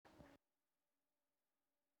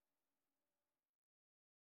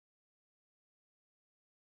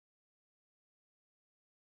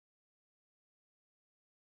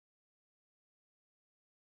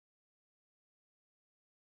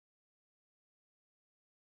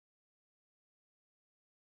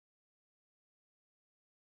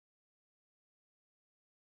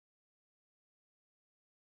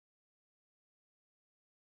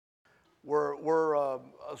We're a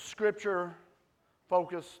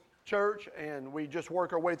Scripture-focused church, and we just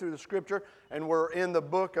work our way through the Scripture, and we're in the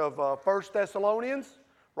book of 1 Thessalonians,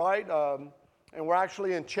 right? And we're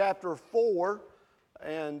actually in chapter 4,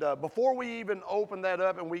 and before we even open that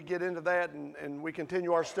up and we get into that and we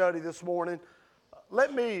continue our study this morning,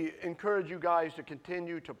 let me encourage you guys to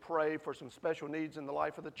continue to pray for some special needs in the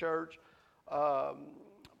life of the church.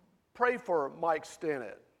 Pray for Mike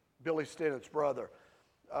Stennett, Billy Stennett's brother.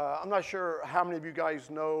 I'm not sure how many of you guys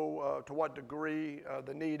know to what degree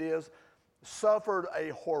the need is. Suffered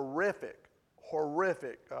a horrific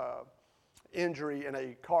injury in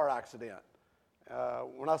a car accident.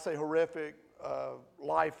 When I say horrific,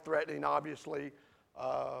 life-threatening, obviously,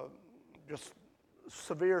 just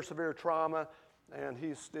severe trauma, and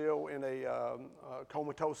he's still in a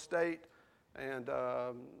comatose state, and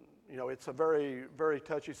it's a very, very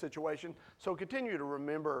touchy situation. So continue to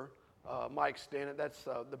remember Mike Stennett. That's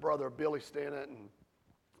the brother of Billy Stennett,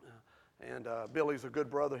 and Billy's a good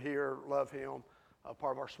brother here. Love him,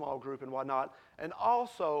 part of our small group and whatnot. And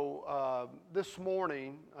also this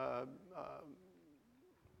morning,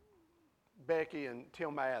 Becky and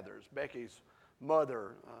Tim Mathers, Becky's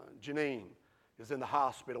mother, Janine, is in the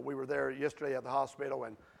hospital. We were there yesterday at the hospital,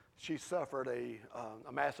 and she suffered a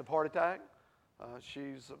massive heart attack.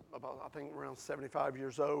 She's about, I think, around 75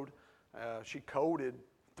 years old. She coded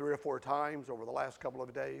 3 or 4 times over the last couple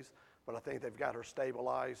of days, but I think they've got her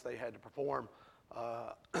stabilized. They had to perform,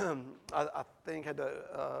 I think, had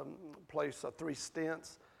to place 3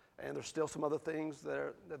 stents, and there's still some other things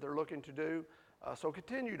that they're looking to do. So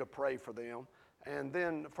continue to pray for them. And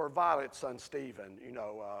then for Violet's son, Stephen,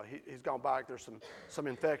 he's gone back. There's some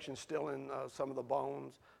infections still in some of the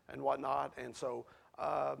bones and whatnot. And so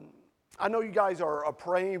I know you guys are a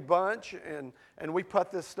praying bunch, and we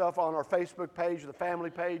put this stuff on our Facebook page, the family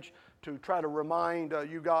page, to try to remind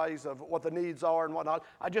you guys of what the needs are and whatnot.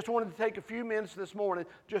 I just wanted to take a few minutes this morning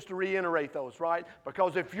just to reiterate those, right?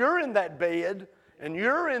 Because if you're in that bed and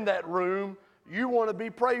you're in that room, you want to be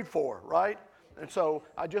prayed for, right? And so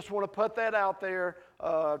I just want to put that out there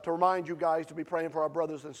to remind you guys to be praying for our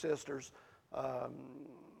brothers and sisters.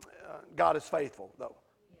 God is faithful, though,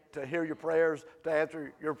 to hear your prayers, to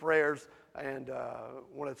answer your prayers. And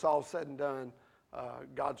when it's all said and done,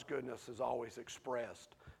 God's goodness is always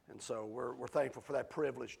expressed. And so we're thankful for that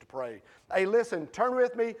privilege to pray. Hey, listen, turn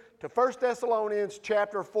with me to 1 Thessalonians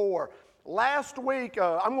chapter 4. Last week,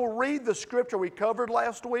 I'm going to read the scripture we covered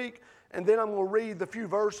last week, and then I'm going to read the few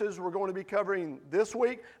verses we're going to be covering this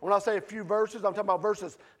week. When I say a few verses, I'm talking about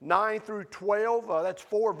verses 9 through 12. That's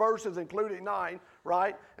 4 verses, including 9,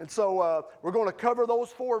 right? And so we're going to cover those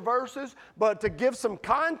 4 verses. But to give some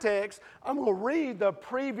context, I'm going to read the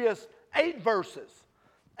previous 8 verses.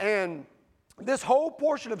 And this whole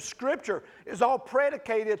portion of Scripture is all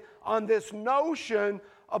predicated on this notion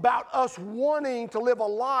about us wanting to live a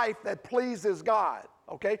life that pleases God,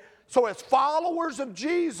 okay? So as followers of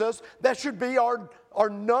Jesus, that should be our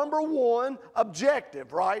number one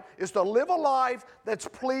objective, right? Is to live a life that's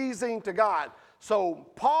pleasing to God. So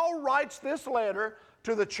Paul writes this letter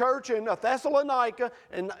to the church in Thessalonica,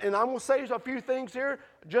 and I'm going to say a few things here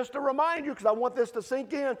just to remind you because I want this to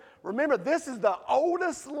sink in. Remember, this is the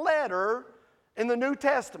oldest letter in the New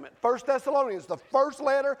Testament. 1 Thessalonians, the first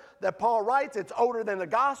letter that Paul writes. It's older than the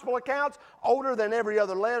gospel accounts, older than every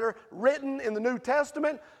other letter written in the New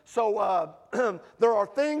Testament. So there are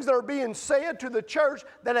things that are being said to the church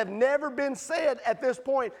that have never been said at this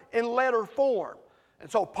point in letter form. And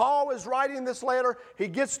so Paul is writing this letter. He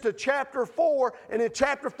gets to chapter 4, and in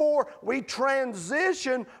chapter 4, we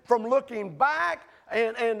transition from looking back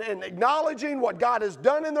and acknowledging what God has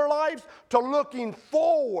done in their lives to looking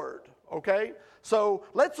forward. Okay, so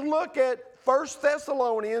let's look at 1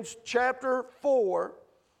 Thessalonians chapter 4.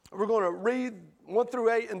 We're going to read 1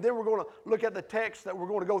 through 8, and then we're going to look at the text that we're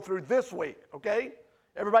going to go through this week. Okay,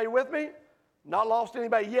 everybody with me? Not lost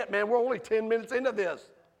anybody yet, man. We're only 10 minutes into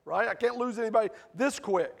this, right? I can't lose anybody this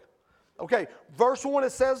quick. Okay, verse 1,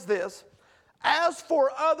 it says this. As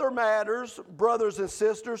for other matters, brothers and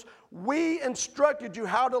sisters, we instructed you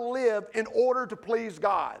how to live in order to please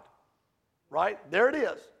God. Right? There it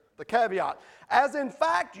is. The caveat, as in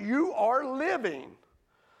fact you are living.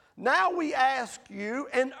 Now we ask you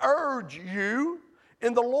and urge you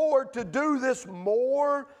in the Lord to do this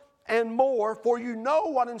more and more, for you know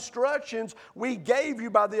what instructions we gave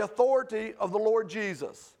you by the authority of the Lord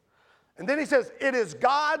Jesus. And then he says, it is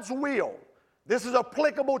God's will. This is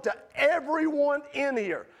applicable to everyone in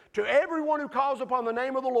here. To everyone who calls upon the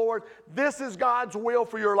name of the Lord, this is God's will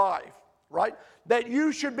for your life, right? That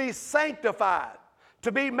you should be sanctified.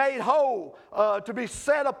 to be made whole, to be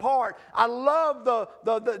set apart. I love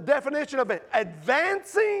the definition of it,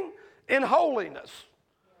 advancing in holiness.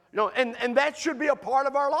 You know, and that should be a part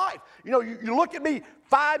of our life. You know, you look at me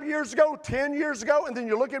 5 years ago, 10 years ago, and then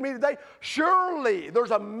you look at me today. Surely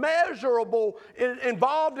there's a measurable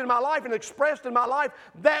involved in my life and expressed in my life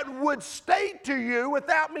that would state to you,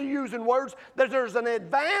 without me using words, that there's an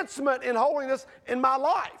advancement in holiness in my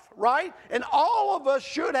life, right? And all of us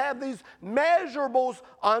should have these measurables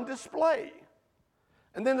on display.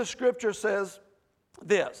 And then the scripture says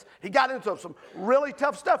this. He got into some really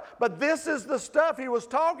tough stuff, but this is the stuff he was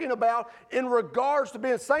talking about in regards to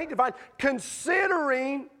being sanctified,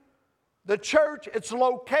 considering the church, its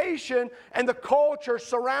location, and the culture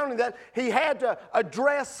surrounding that. He had to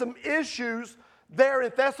address some issues there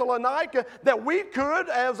in Thessalonica that we could,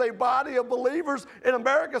 as a body of believers in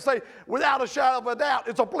America, say, without a shadow of a doubt,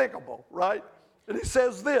 it's applicable, right? And he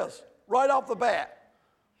says this right off the bat,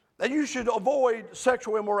 that you should avoid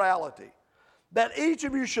sexual immorality, that each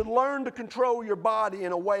of you should learn to control your body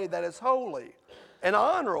in a way that is holy and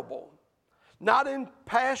honorable, not in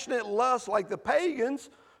passionate lust like the pagans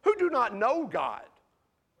who do not know God.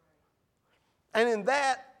 And in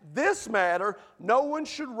this matter, no one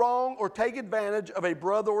should wrong or take advantage of a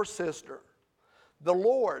brother or sister. The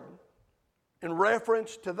Lord, in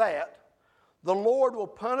reference to that, the Lord will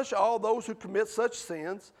punish all those who commit such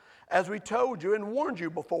sins, as we told you and warned you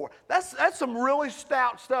before. That's some really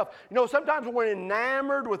stout stuff. You know, sometimes we're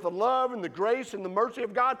enamored with the love and the grace and the mercy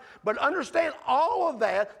of God, but understand all of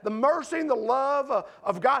that, the mercy and the love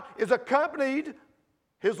of God is accompanied,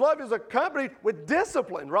 His love is accompanied with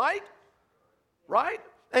discipline, right? Right?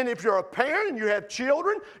 And if you're a parent and you have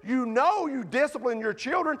children, you know you discipline your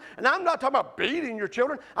children. And I'm not talking about beating your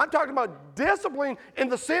children. I'm talking about discipline in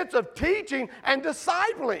the sense of teaching and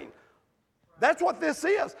discipling. That's what this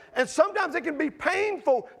is. And sometimes it can be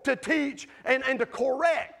painful to teach and to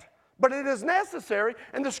correct, but it is necessary.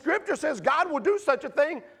 And the scripture says God will do such a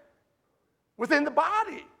thing within the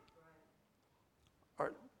body. All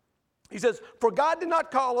right. He says, for God did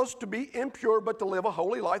not call us to be impure, but to live a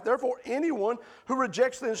holy life. Therefore, anyone who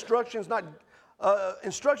rejects the instructions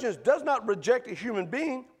does not reject a human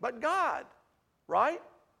being, but God. Right?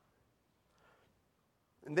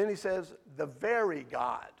 And then he says, the very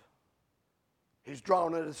God. He's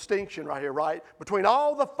drawn a distinction right here, right? Between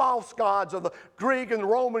all the false gods of the Greek and the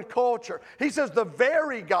Roman culture. He says the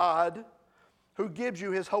very God who gives you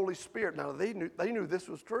His Holy Spirit. Now, they knew this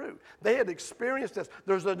was true. They had experienced this.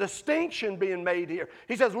 There's a distinction being made here.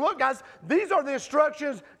 He says, look, guys, these are the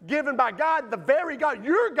instructions given by God, the very God,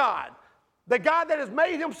 your God, the God that has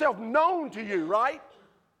made Himself known to you, right?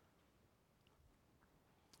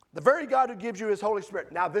 The very God who gives you His Holy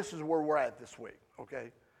Spirit. Now, this is where we're at this week,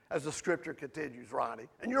 okay? As the scripture continues, Ronnie.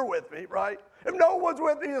 And you're with me, right? If no one's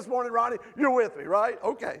with me this morning, Ronnie, you're with me, right?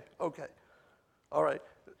 Okay. All right.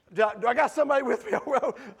 Do I got somebody with me?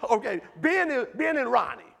 Okay. Ben and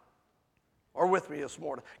Ronnie are with me this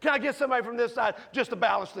morning. Can I get somebody from this side just to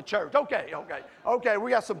balance the church? Okay.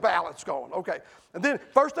 We got some balance going. Okay. And then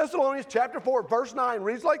 1 Thessalonians chapter 4, verse 9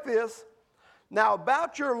 reads like this. Now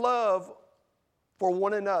about your love for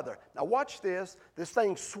one another. Now watch this. This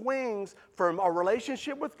thing swings from a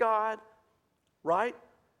relationship with God, right?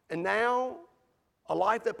 And now a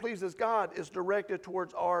life that pleases God is directed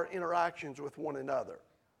towards our interactions with one another,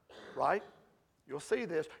 right? You'll see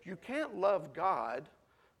this. You can't love God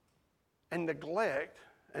and neglect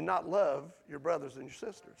and not love your brothers and your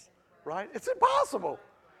sisters, right? It's impossible.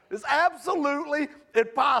 It's absolutely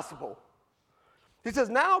impossible. He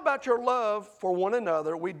says, now about your love for one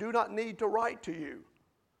another, we do not need to write to you.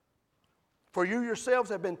 For you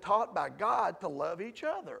yourselves have been taught by God to love each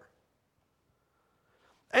other.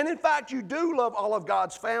 And in fact, you do love all of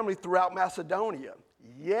God's family throughout Macedonia.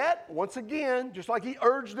 Yet, once again, just like he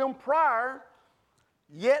urged them prior,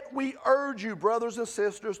 yet we urge you, brothers and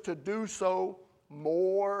sisters, to do so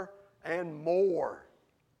more and more.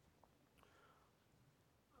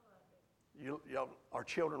 Our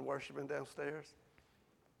children worshiping downstairs?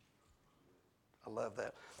 I love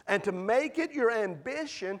that. And to make it your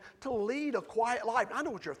ambition to lead a quiet life. I know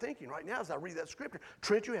what you're thinking right now as I read that scripture.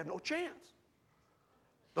 Trent, you have no chance.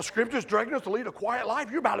 The scripture's directing us to lead a quiet life.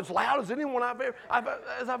 You're about as loud as anyone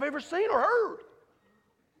I've ever seen or heard.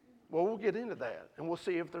 Well, we'll get into that, and we'll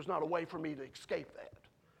see if there's not a way for me to escape that.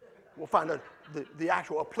 We'll find out the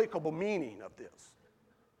actual applicable meaning of this.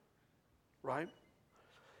 Right?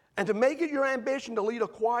 And to make it your ambition to lead a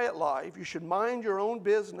quiet life, you should mind your own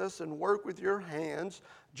business and work with your hands,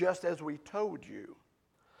 just as we told you,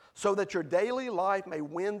 so that your daily life may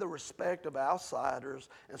win the respect of outsiders,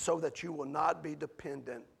 and so that you will not be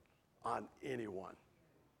dependent on anyone.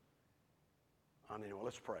 Anyway,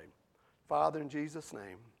 let's pray. Father, in Jesus'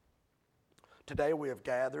 name, today we have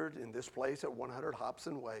gathered in this place at 100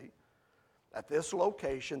 Hobson Way. At this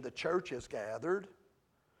location, the church has gathered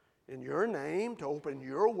in your name to open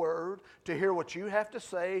your word, to hear what you have to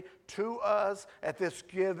say to us at this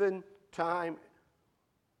given time,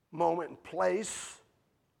 moment, and place.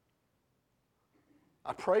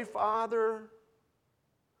 I pray, Father,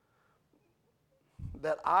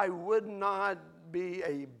 that I would not be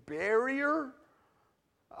a barrier.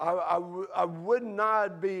 I would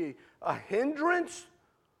not be a hindrance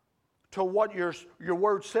to what your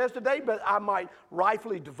word says today, but I might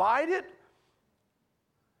rightfully divide it,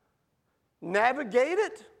 navigate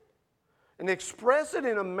it, and express it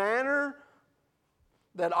in a manner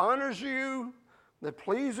that honors you, that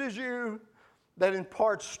pleases you, that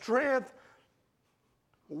imparts strength,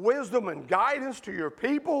 wisdom, and guidance to your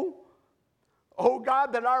people. Oh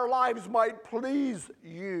God, that our lives might please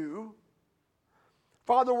you.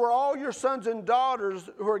 Father, we're all your sons and daughters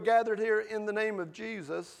who are gathered here in the name of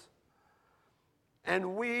Jesus,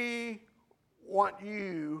 and we want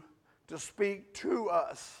you to speak to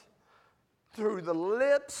us through the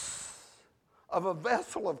lips of a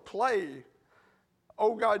vessel of clay.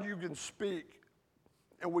 Oh God, you can speak,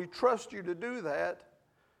 and we trust you to do that.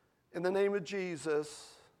 In the name of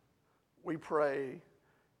Jesus, we pray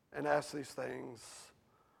and ask these things.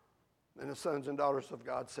 And the sons and daughters of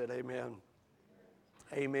God said, amen.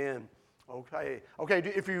 Amen. Okay.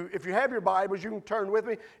 If you have your Bibles, you can turn with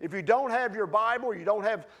me. If you don't have your Bible, you don't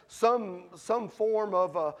have some form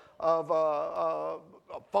of a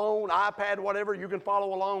phone, iPad, whatever, you can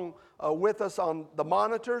follow along with us on the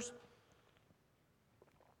monitors.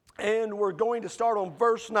 And we're going to start on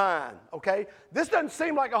verse 9, okay? This doesn't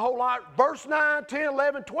seem like a whole lot. Verse 9, 10,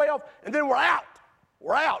 11, 12, and then we're out.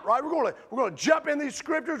 We're out, right? We're going to jump in these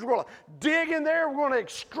scriptures. We're going to dig in there. We're going to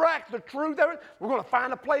extract the truth of it. We're going to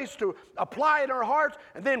find a place to apply it in our hearts,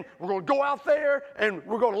 and then we're going to go out there and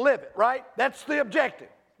we're going to live it, right? That's the objective,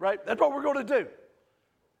 right? That's what we're going to do.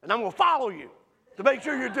 And I'm going to follow you to make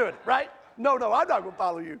sure you're doing it, right? No, I'm not going to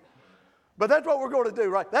follow you. But that's what we're going to do,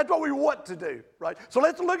 right? That's what we want to do, right? So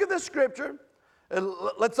let's look at this scripture, and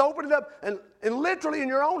let's open it up, and literally in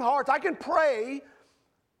your own hearts, I can pray.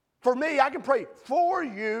 For me, I can pray for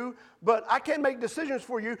you, but I can't make decisions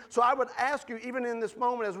for you. So I would ask you, even in this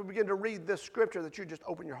moment as we begin to read this scripture, that you just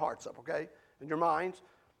open your hearts up, okay? And your minds.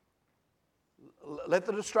 Let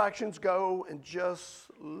the distractions go and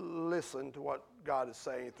just listen to what God is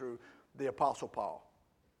saying through the Apostle Paul,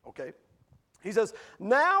 okay? He says,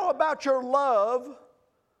 now about your love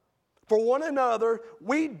for one another,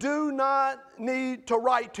 we do not need to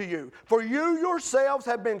write to you. For you yourselves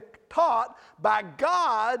have been taught by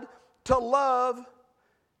God to love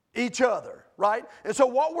each other, right? And so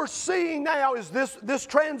what we're seeing now is this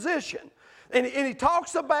transition. And he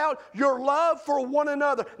talks about your love for one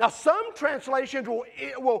another. Now, some translations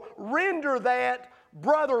will render that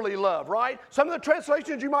brotherly love, right? Some of the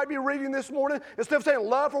translations you might be reading this morning, instead of saying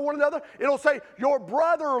love for one another, it'll say your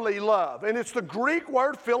brotherly love. And it's the Greek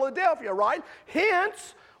word Philadelphia, right?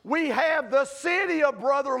 Hence, we have the city of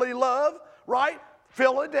brotherly love, right?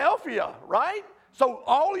 Philadelphia, right? So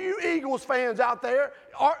all you Eagles fans out there,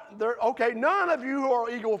 none of you who are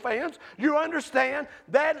Eagle fans, you understand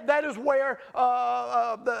that is where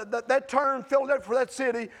that term Philadelphia for that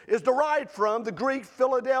city is derived from, the Greek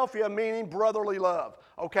Philadelphia, meaning brotherly love,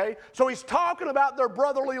 okay? So he's talking about their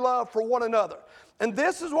brotherly love for one another. And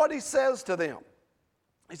this is what he says to them.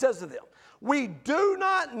 He says to them, we do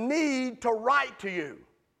not need to write to you.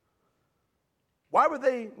 Why would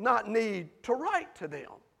they not need to write to them?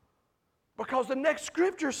 Because the next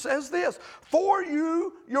scripture says this, for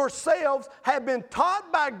you yourselves have been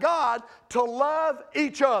taught by God to love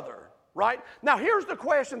each other, right? Now here's the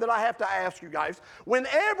question that I have to ask you guys.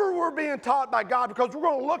 Whenever we're being taught by God, because we're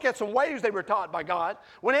going to look at some ways they were taught by God,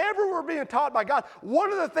 whenever we're being taught by God,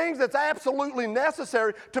 one of the things that's absolutely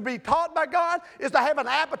necessary to be taught by God is to have an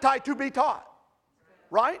appetite to be taught,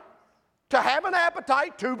 right? To have an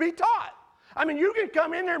appetite to be taught. I mean, you can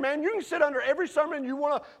come in there, man. You can sit under every sermon you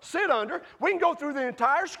want to sit under. We can go through the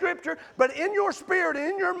entire scripture, but in your spirit,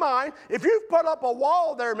 in your mind, if you've put up a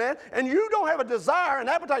wall there, man, and you don't have a desire, an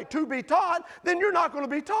appetite to be taught, then you're not going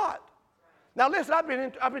to be taught. Now, listen, I've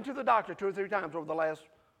been to the doctor 2 or 3 times over the last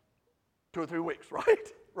 2 or 3 weeks,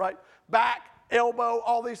 right? Back, elbow,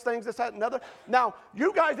 all these things, this, that, and another. Now,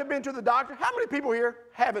 you guys have been to the doctor. How many people here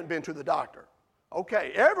haven't been to the doctor?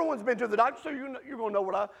 Okay, everyone's been to the doctor, so you're going to know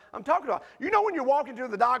what I'm talking about. You know when you walk into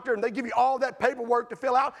the doctor and they give you all that paperwork to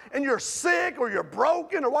fill out, and you're sick or you're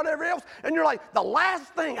broken or whatever else, and you're like, the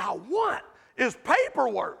last thing I want is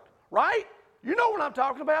paperwork, right? You know what I'm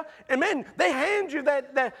talking about? And man, they hand you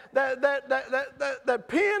that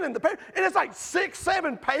pen and the paper, and it's like 6,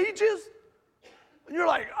 7 pages. And you're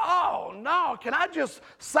like, oh no, can I just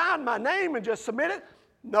sign my name and just submit it?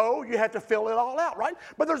 No, you have to fill it all out, right?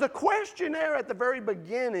 But there's a questionnaire at the very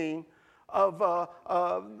beginning of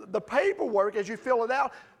the paperwork as you fill it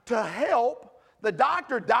out to help the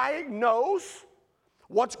doctor diagnose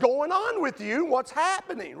what's going on with you, what's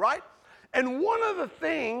happening, right? And one of the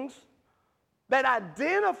things that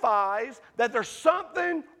identifies that there's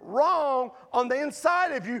something wrong on the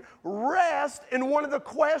inside of you rests in one of the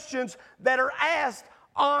questions that are asked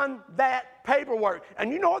on that paperwork.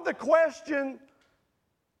 And you know what the question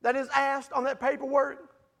that is asked on that paperwork?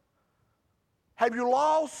 Have you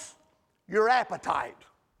lost your appetite?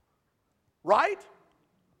 Right?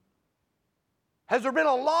 Has there been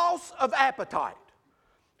a loss of appetite?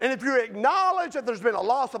 And if you acknowledge that there's been a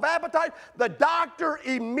loss of appetite, the doctor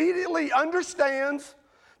immediately understands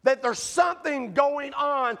that there's something going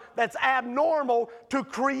on that's abnormal to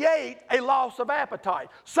create a loss of appetite.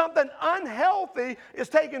 Something unhealthy is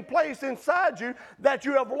taking place inside you that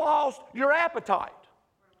you have lost your appetite.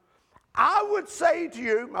 I would say to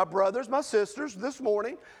you, my brothers, my sisters, this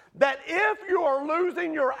morning, that if you are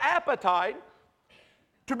losing your appetite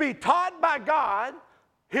to be taught by God,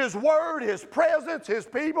 His Word, His presence, His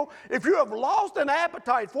people, if you have lost an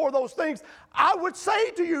appetite for those things, I would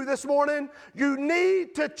say to you this morning, you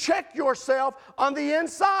need to check yourself on the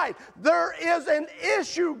inside. There is an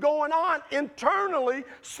issue going on internally,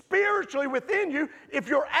 spiritually within you, if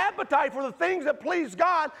your appetite for the things that please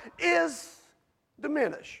God is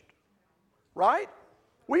diminished. Right?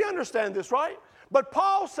 We understand this, right? But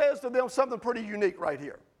Paul says to them something pretty unique right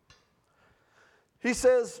here. He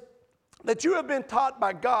says that you have been taught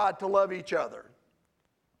by God to love each other.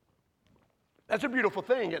 That's a beautiful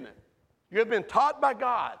thing, isn't it? You have been taught by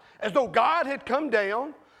God, as though God had come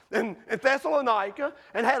down in Thessalonica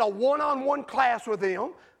and had a one-on-one class with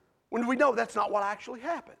them, when we know that's not what actually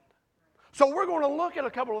happened. So we're going to look at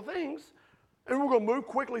a couple of things, and we're going to move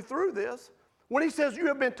quickly through this. When he says you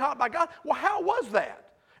have been taught by God, well, how was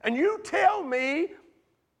that? And you tell me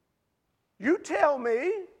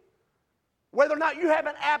whether or not you have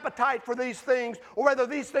an appetite for these things or whether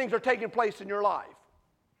these things are taking place in your life.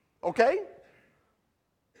 Okay?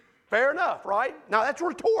 Fair enough, right? Now, that's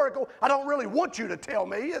rhetorical. I don't really want you to tell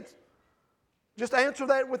me. It's just answer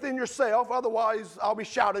that within yourself. Otherwise, I'll be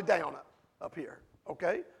shouted down up here.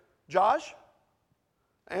 Okay? Josh,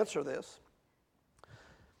 answer this.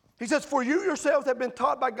 He says, for you yourselves have been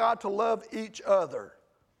taught by God to love each other.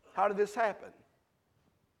 How did this happen?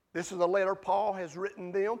 This is a letter Paul has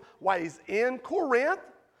written them while he's in Corinth,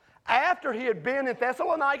 after he had been in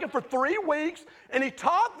Thessalonica for 3 weeks, and he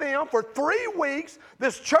taught them for 3 weeks.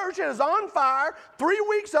 This church is on fire, 3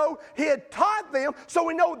 weeks old. He had taught them, so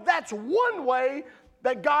we know that's one way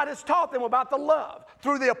that God has taught them about the love.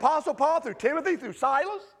 Through the Apostle Paul, through Timothy, through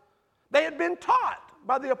Silas. They had been taught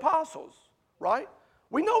by the apostles, right?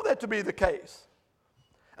 We know that to be the case.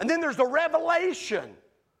 And then there's the revelation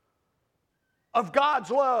of God's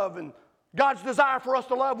love and God's desire for us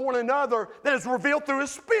to love one another that is revealed through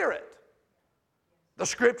His Spirit. The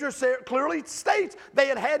Scripture clearly states they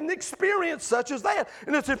had had an experience such as that.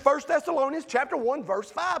 And it's in 1 Thessalonians chapter 1,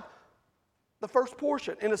 verse 5, the first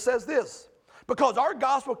portion. And it says this, because our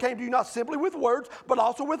gospel came to you not simply with words, but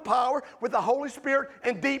also with power, with the Holy Spirit,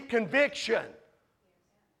 and deep conviction.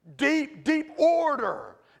 Deep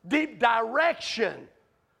order, deep direction.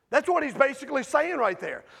 That's what he's basically saying right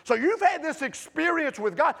there. So you've had this experience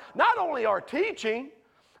with God. Not only our teaching,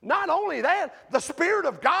 not only that, the Spirit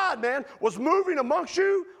of God, man, was moving amongst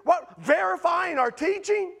you, what? Verifying our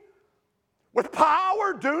teaching with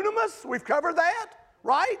power, dunamis. We've covered that,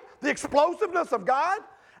 right? The explosiveness of God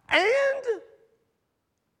and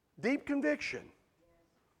deep conviction.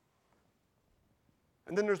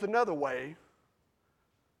 And then there's another way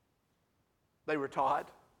they were taught.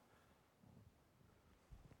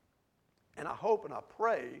 And I hope and I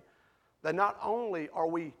pray that not only are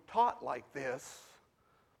we taught like this,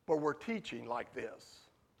 but we're teaching like this.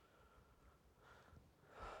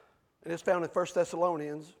 And it's found in 1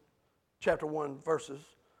 Thessalonians chapter 1, verse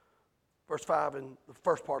 5 and the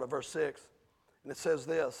first part of verse 6. And it says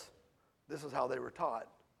this. This is how they were taught.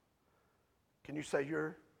 Can you say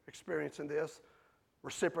you're experiencing this?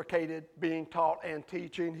 Reciprocated, being taught and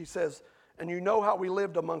teaching. He says, and you know how we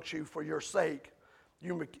lived amongst you for your sake.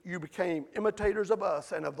 You became imitators of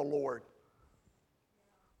us and of the Lord.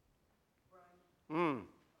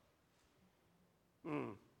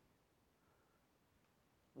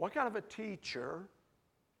 What kind of a teacher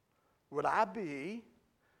would I be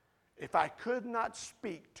if I could not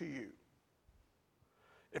speak to you?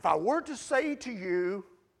 If I were to say to you,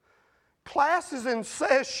 class is in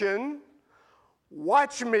session,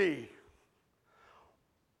 watch me.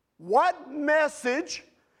 What message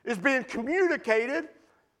is being communicated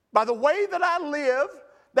by the way that I live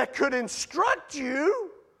that could instruct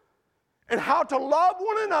you in how to love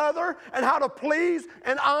one another and how to please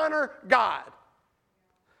and honor God?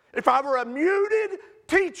 If I were a muted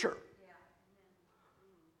teacher,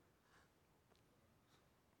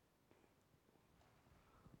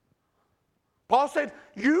 Paul said,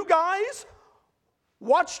 you guys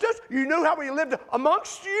watched us. You knew how we lived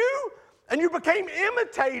amongst you, and you became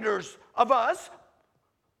imitators of us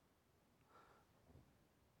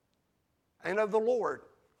and of the Lord,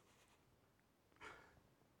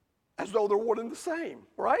 as though they're one and the same,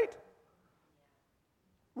 right?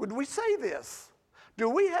 Would we say this? Do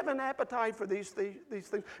we have an appetite for these things?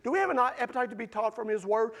 Do we have an appetite to be taught from His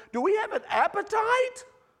Word? Do we have an appetite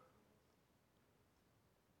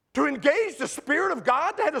to engage the Spirit of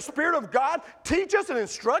God, to have the Spirit of God teach us and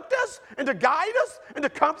instruct us and to guide us and to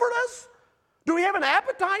comfort us? Do we have an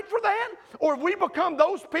appetite for that? Or have we become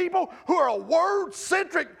those people who are a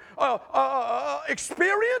word-centric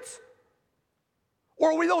experience?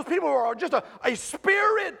 Or are we those people who are just a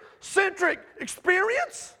spirit-centric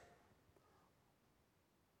experience?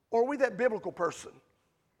 Or are we that biblical person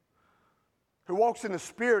who walks in the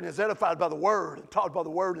Spirit and is edified by the Word and taught by the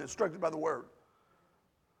Word and instructed by the Word?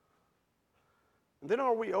 And then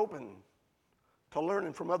are we open to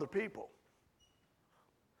learning from other people?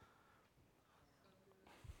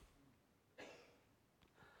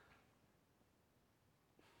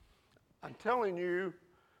 I'm telling you,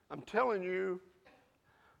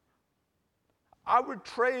 I would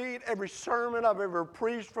trade every sermon I've ever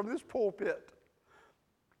preached from this pulpit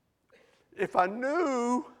if I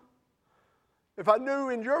knew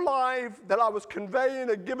in your life that I was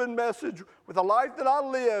conveying a given message with a life that I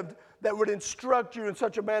lived that would instruct you in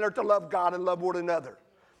such a manner to love God and love one another.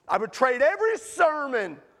 I would trade every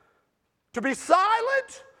sermon to be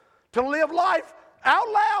silent, to live life out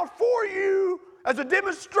loud for you as a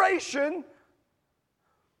demonstration,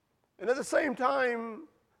 and at the same time,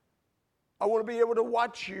 I want to be able to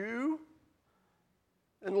watch you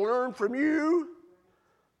and learn from you.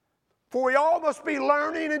 For we all must be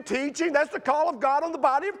learning and teaching. That's the call of God on the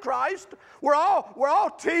body of Christ. We're all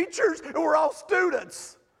teachers and we're all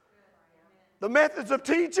students. The methods of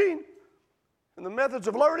teaching and the methods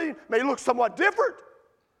of learning may look somewhat different,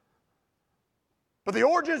 but the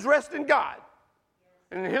origins rest in God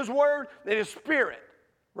and in His Word and His Spirit,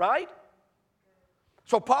 right?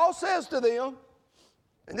 So Paul says to them,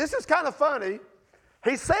 and this is kind of funny,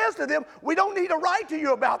 he says to them, we don't need to write to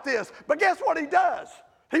you about this. But guess what he does?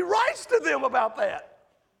 He writes to them about that.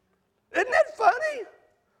 Isn't that funny?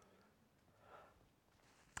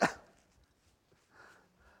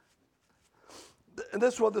 And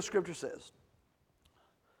this is what the Scripture says.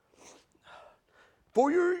 For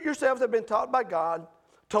you yourselves have been taught by God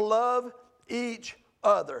to love each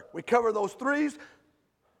other. We cover those threes.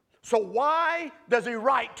 So why does he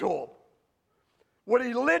write to them? What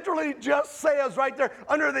he literally just says right there,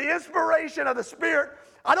 under the inspiration of the Spirit,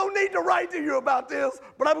 I don't need to write to you about this,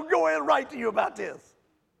 but I'm going to go ahead and write to you about this.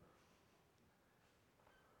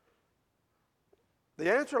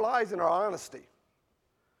 The answer lies in our honesty.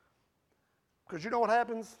 Because you know what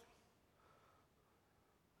happens?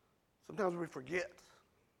 Sometimes we forget.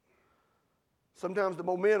 Sometimes the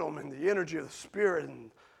momentum and the energy of the Spirit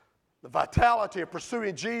and the vitality of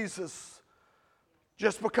pursuing Jesus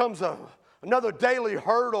just becomes another daily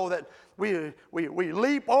hurdle that we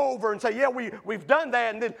leap over and say, yeah, we've done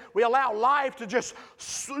that, and then we allow life to just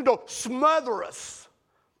smother us.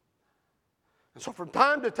 And so from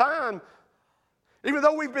time to time, even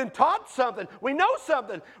though we've been taught something, we know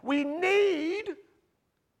something, we need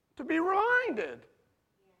to be reminded.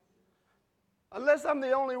 Unless I'm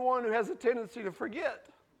the only one who has a tendency to forget.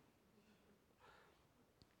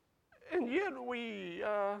 And yet we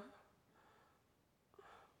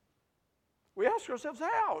ask ourselves,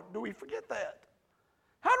 how do we forget that?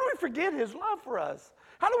 How do we forget His love for us?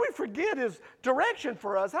 How do we forget His direction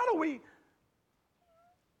for us? How do we?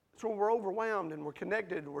 It's when we're overwhelmed and we're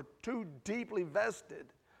connected, we're too deeply vested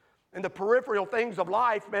in the peripheral things of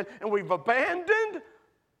life, man, and we've abandoned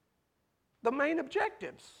the main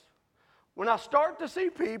objectives. When I start to see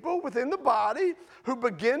people within the body who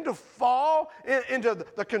begin to fall into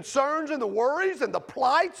the concerns and the worries and the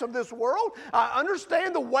plights of this world, I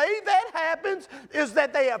understand the way that happens is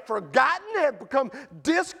that they have forgotten, have become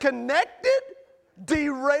disconnected,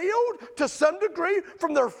 derailed to some degree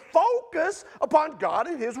from their focus upon God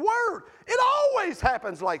and His Word. It always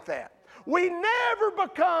happens like that. We never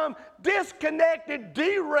become disconnected,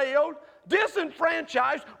 derailed,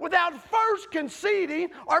 disenfranchised without first conceding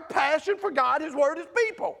our passion for God, His Word, His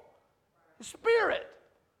people, His Spirit.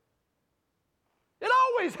 It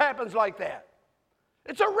always happens like that.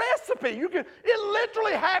 It's a recipe. It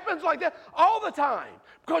literally happens like that all the time.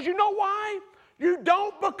 Because you know why? You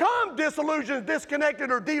don't become disillusioned,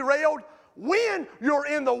 disconnected, or derailed when you're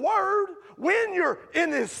in the Word, when you're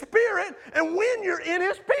in His Spirit, and when you're in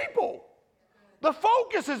His people. The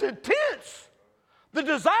focus is intense. The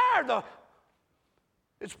desire,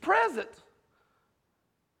 it's present.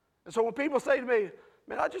 And so when people say to me,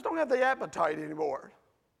 man, I just don't have the appetite anymore.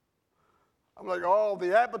 I'm like, oh,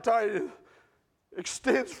 the appetite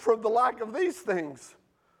extends from the lack of these things.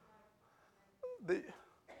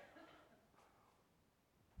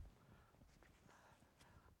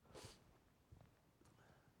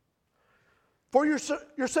 For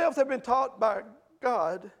yourselves have been taught by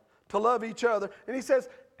God to love each other. And he says,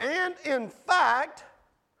 and in fact,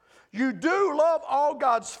 you do love all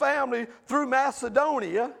God's family throughout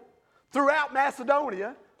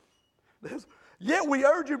Macedonia. Yet we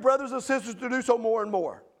urge you, brothers and sisters, to do so more and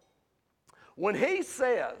more. When he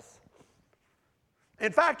says,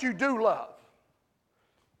 in fact, you do love,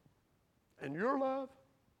 and your love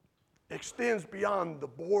extends beyond the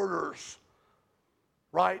borders,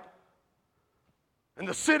 right? And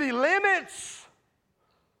the city limits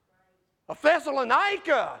of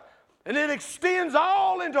Thessalonica, and it extends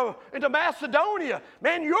all into Macedonia.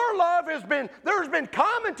 Man, your love there's been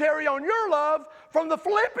commentary on your love from the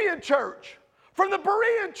Philippian church, from the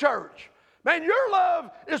Berean church. Man, your love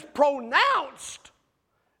is pronounced.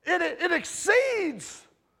 It exceeds.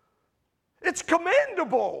 It's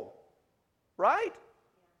commendable, right?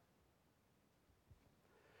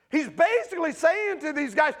 He's basically saying to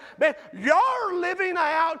these guys, man, you're living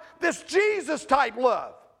out this Jesus-type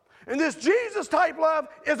love. And this Jesus-type love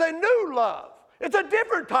is a new love. It's a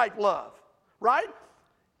different type love, right?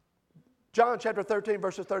 John chapter 13,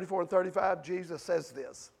 verses 34 and 35, Jesus says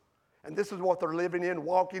this. And this is what they're living in,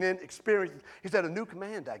 walking in, experiencing. He said, a new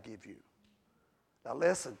command I give you. Now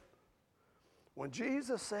listen. When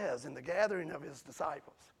Jesus says in the gathering of his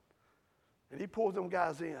disciples, and he pulls them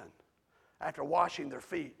guys in, after washing their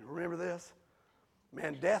feet. Remember this?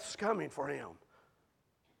 Man, death's coming for him.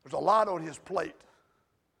 There's a lot on his plate.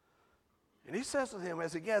 And he says to them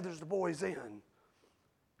as he gathers the boys in,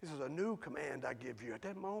 he says, a new command I give you. At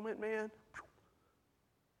that moment, man,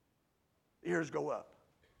 ears go up.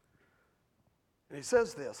 And he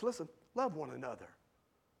says this, listen, love one another.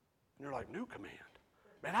 And you're like, new command.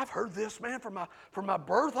 Man, I've heard this, man, from my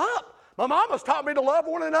birth up. My mama's taught me to love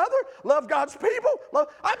one another, love God's people.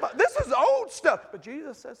 This is old stuff. But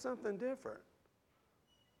Jesus says something different.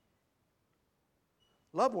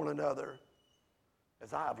 Love one another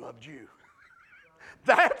as I have loved you.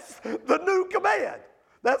 That's the new command.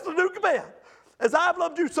 That's the new command. As I have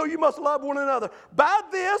loved you, so you must love one another. By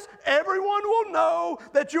this, everyone will know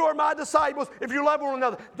that you are my disciples if you love one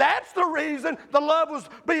another. That's the reason the love was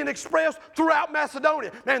being expressed throughout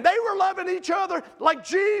Macedonia. Man, they were loving each other like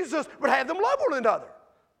Jesus would have them love one another.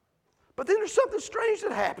 But then there's something strange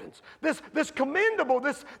that happens. This commendable,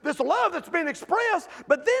 this love that's being expressed.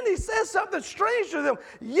 But then he says something strange to them.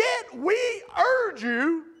 Yet we urge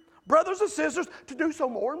you, brothers and sisters, to do so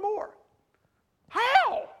more and more.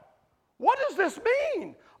 How? What does this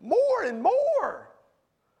mean? More and more.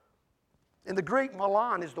 In the Greek,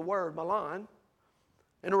 malan is the word, malan.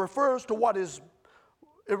 And it refers to what is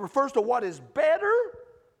better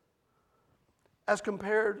as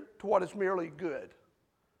compared to what is merely good.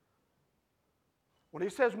 When he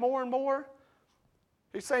says more and more,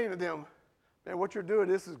 he's saying to them, man, what you're doing,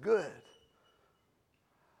 this is good.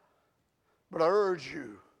 But I urge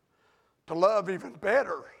you to love even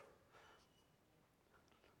better.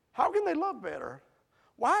 How can they love better?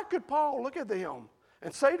 Why could Paul look at them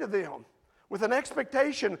and say to them with an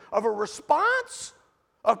expectation of a response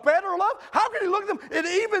of better love? How can he look at them and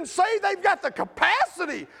even say they've got the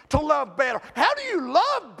capacity to love better? How do you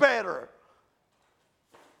love better?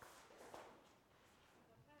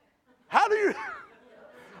 How do you?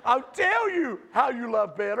 I'll tell you how you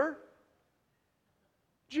love better.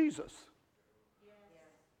 Jesus.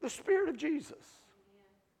 The Spirit of Jesus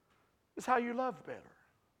is how you love better.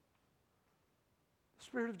 The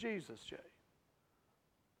Spirit of Jesus, Jay.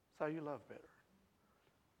 That's how you love better.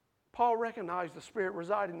 Paul recognized the Spirit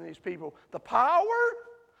residing in these people, the power,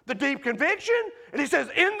 the deep conviction, and he says,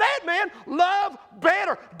 in that man, love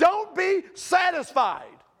better. Don't be satisfied.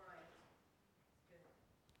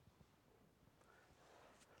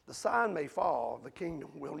 The sign may fall, the kingdom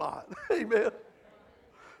will not. Amen.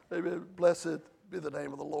 Amen. Blessed be the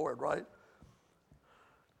name of the Lord, right?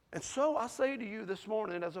 And so I say to you this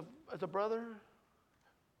morning, as a brother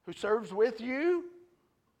who serves with you,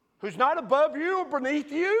 who's not above you or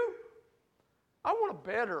beneath you, I want a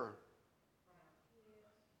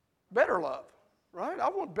better love, right? I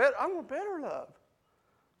want better love.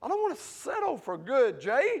 I don't want to settle for good,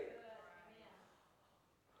 Jay.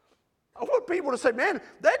 I want people to say, man,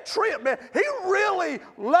 that Trent, man, he really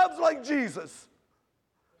loves like Jesus.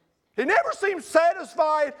 He never seems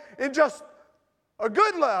satisfied in just a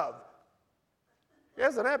good love. He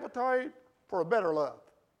has an appetite for a better love,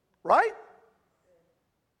 right?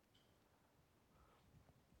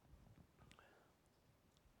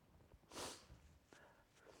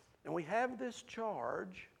 And we have this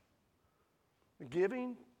charge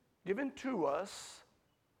given to us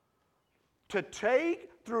to take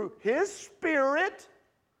through His Spirit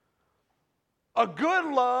a good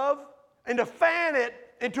love and to fan it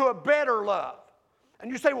into a better love.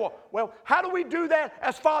 And you say, well, how do we do that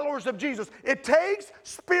as followers of Jesus? It takes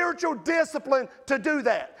spiritual discipline to do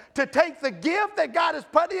that. To take the gift that God has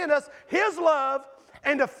put in us, His love,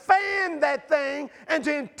 and to fan that thing and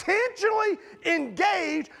to intentionally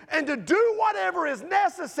engage and to do whatever is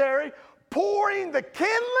necessary, pouring the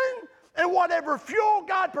kindling and whatever fuel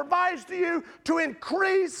God provides to you to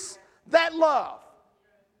increase that love.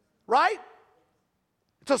 Right?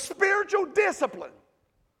 It's a spiritual discipline.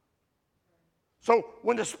 So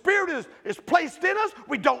when the Spirit is placed in us,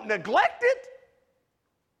 we don't neglect it.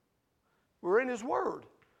 We're in His Word.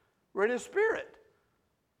 We're in His Spirit.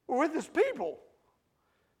 We're with His people.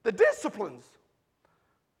 The disciplines.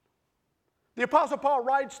 The Apostle Paul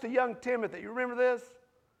writes to young Timothy. You remember this?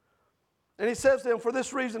 And he says to him, for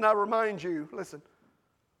this reason I remind you, listen,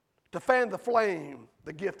 to fan the flame,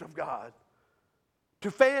 the gift of God. To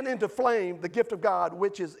fan into flame the gift of God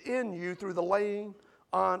which is in you through the laying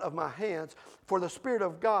on of my hands. For the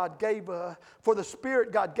Spirit God gave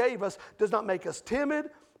us does not make us timid,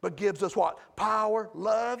 but gives us what? Power,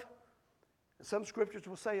 love. And some scriptures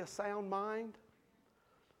will say a sound mind.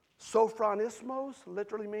 Sophronismos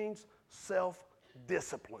literally means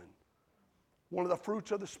self-discipline. One of the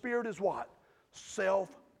fruits of the Spirit is what?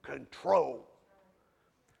 Self-control.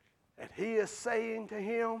 And he is saying to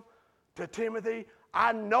him, to Timothy,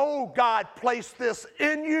 I know God placed this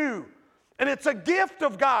in you, and it's a gift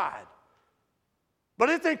of God. But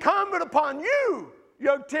it's incumbent upon you,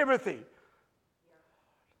 young Timothy,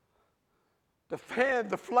 to fan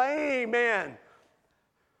the flame, man.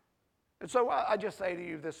 And so I just say to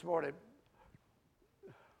you this morning,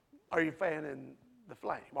 are you fanning the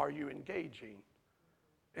flame? Are you engaging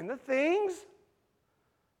in the things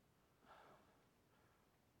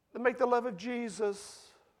that make the love of Jesus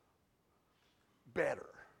better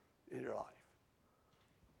in your life?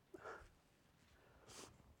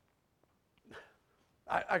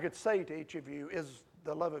 I could say to each of you, is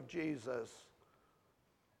the love of Jesus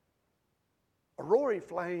a roaring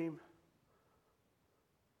flame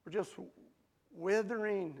or just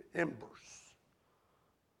withering embers,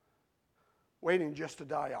 waiting just to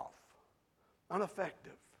die off?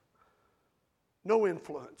 Ineffective, no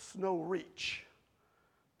influence, no reach,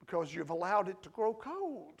 because you've allowed it to grow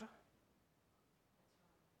cold.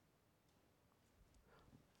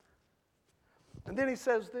 And then he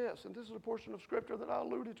says this, and this is a portion of Scripture that I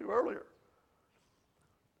alluded to earlier.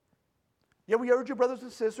 Yet we urge you, brothers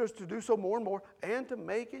and sisters, to do so more and more, and to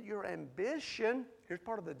make it your ambition. Here's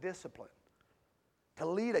part of the discipline. To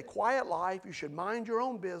lead a quiet life, you should mind your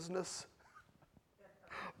own business.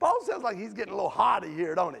 Paul sounds like he's getting a little haughty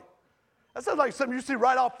here, don't he? That sounds like something you see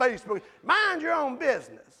right off Facebook. Mind your own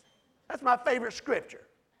business. That's my favorite scripture.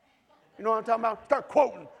 You know what I'm talking about? Start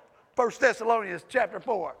quoting 1 Thessalonians chapter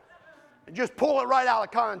 4. And just pull it right out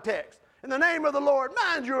of context. In the name of the Lord,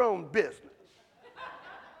 mind your own business.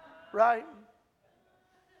 Right?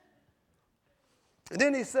 And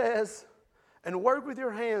then he says, and work with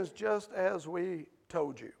your hands just as we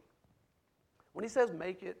told you. When he says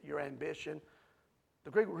make it your ambition,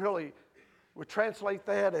 the Greek really would translate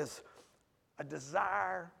that as a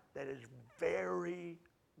desire that is very,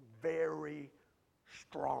 very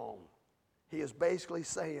strong. He is basically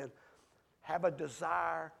saying, have a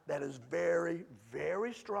desire that is very,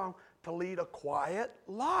 very strong to lead a quiet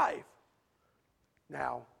life.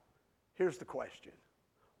 Now, here's the question.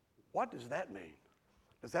 What does that mean?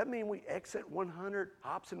 Does that mean we exit 100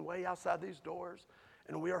 hops and way outside these doors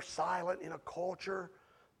and we are silent in a culture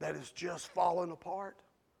that is just falling apart?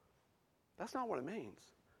 That's not what it means.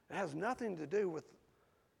 It has nothing to do with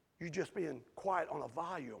you just being quiet on a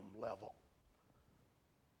volume level.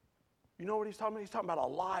 You know what he's talking about? He's talking about a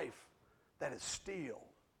life that is still.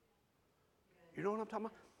 You know what I'm talking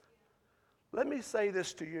about? Let me say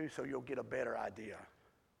this to you so you'll get a better idea.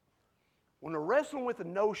 When we're wrestling with the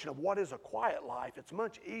notion of what is a quiet life, it's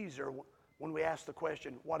much easier when we ask the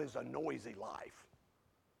question, what is a noisy life?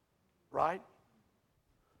 Right?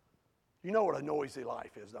 You know what a noisy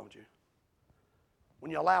life is, don't you?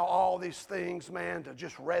 When you allow all these things, man, to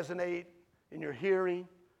just resonate in your hearing,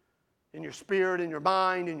 in your spirit, in your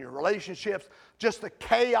mind, in your relationships, just the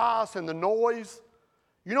chaos and the noise.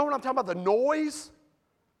 You know what I'm talking about? The noise?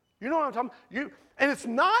 You know what I'm talking about? And it's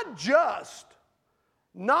not just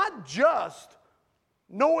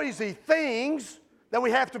noisy things that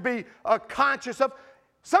we have to be conscious of.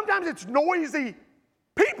 Sometimes it's noisy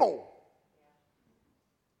people.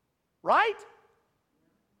 Right?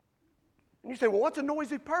 And you say, well, what's a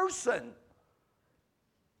noisy person?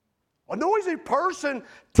 A noisy person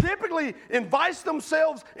typically invites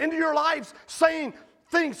themselves into your lives saying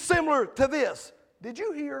things similar to this. Did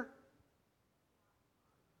you hear?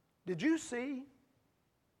 Did you see?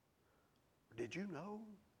 Did you know?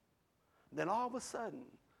 Then all of a sudden,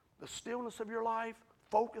 the stillness of your life,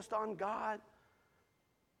 focused on God,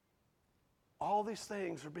 all these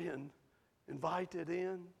things are being invited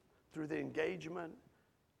in through the engagement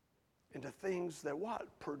into things that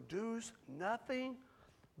what? Produce nothing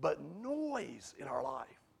but noise in our life.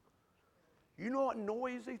 You know what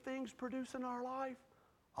noisy things produce in our life?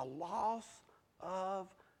 A loss of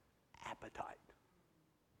appetite.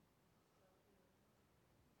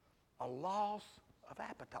 A loss of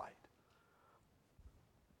appetite.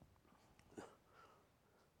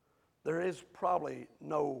 There is probably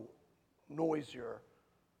no noisier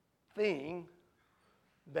thing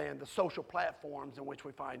than the social platforms in which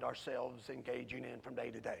we find ourselves engaging in from day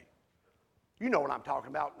to day. You know what I'm talking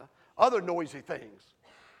about. Other noisy things.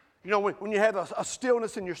 You know, when you have a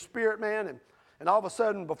stillness in your spirit, man, and all of a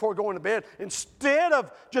sudden, before going to bed, instead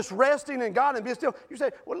of just resting in God and being still, you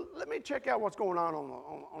say, well, let me check out what's going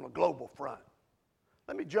on a global front.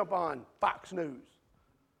 Let me jump on Fox News.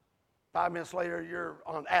 5 minutes later, you're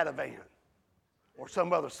on Ativan or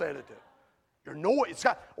some other sedative. Your noise,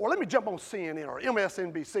 or let me jump on CNN or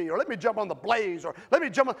MSNBC, or let me jump on The Blaze, or let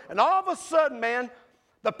me jump on, and all of a sudden, man,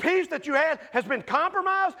 the peace that you had has been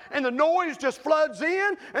compromised, and the noise just floods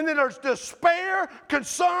in, and then there's despair,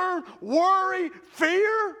 concern, worry,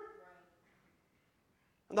 fear.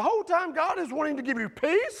 And the whole time God is wanting to give you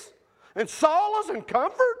peace and solace and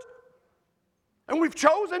comfort. And we've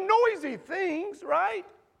chosen noisy things, right?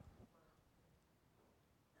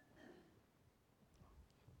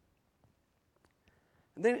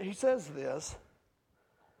 And then he says this,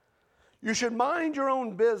 you should mind your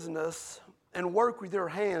own business and work with your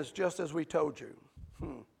hands just as we told you.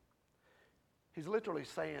 He's literally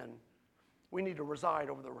saying we need to reside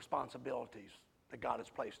over the responsibilities that God has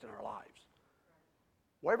placed in our lives.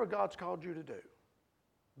 Whatever God's called you to do,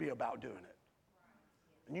 be about doing it.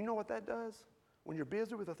 And you know what that does? When you're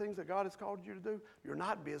busy with the things that God has called you to do, you're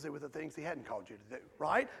not busy with the things He hadn't called you to do,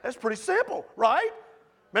 right? That's pretty simple, right?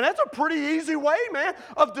 Man, that's a pretty easy way, man,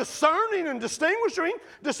 of discerning and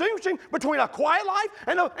distinguishing between a quiet life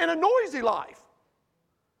and a noisy life.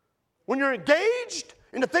 When you're engaged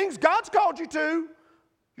in the things God's called you to,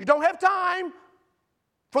 you don't have time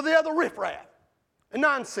for the other riffraff and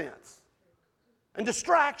nonsense and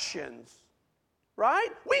distractions,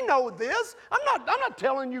 right? We know this. I'm not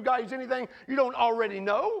telling you guys anything you don't already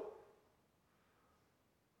know.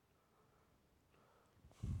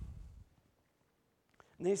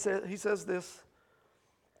 And he says this,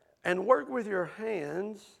 and work with your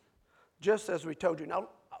hands just as we told you. Now,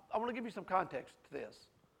 I want to give you some context to this,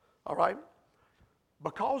 all right?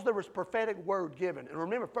 Because there was prophetic word given, and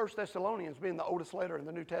remember 1 Thessalonians being the oldest letter in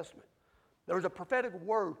the New Testament, there was a prophetic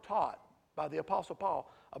word taught by the Apostle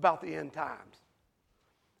Paul about the end times.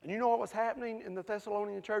 And you know what was happening in the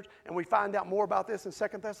Thessalonian church? And we find out more about this in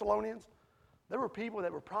 2 Thessalonians. There were people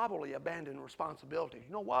that were probably abandoning responsibilities.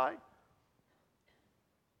 You know why?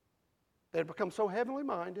 They had become so heavenly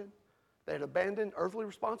minded, they had abandoned earthly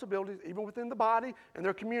responsibilities, even within the body and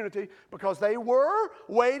their community, because they were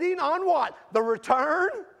waiting on what? The return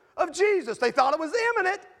of Jesus. They thought it was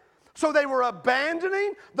imminent, so they were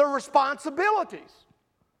abandoning their responsibilities.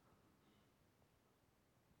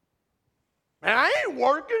 Man, I ain't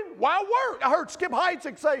working. Why work? I heard Skip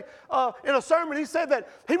Heitzig say in a sermon, he said that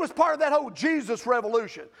he was part of that whole Jesus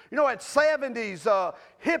revolution. You know, that 70s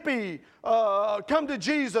hippie come to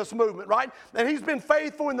Jesus movement, right? And he's been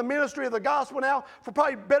faithful in the ministry of the gospel now for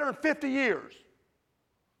probably better than 50 years.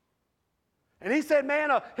 And he said,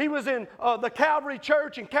 man, he was in the Calvary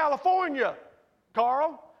Church in California,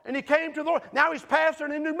 Carl, and he came to the Lord. Now he's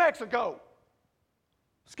pastoring in New Mexico.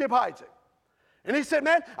 Skip Heitzig. And he said,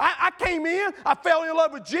 man, I came in, I fell in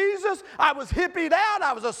love with Jesus, I was hippied out,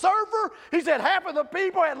 I was a surfer. He said half of the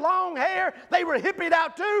people had long hair, they were hippied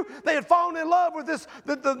out too. They had fallen in love with this,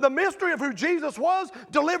 the mystery of who Jesus was,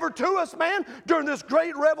 delivered to us, man, during this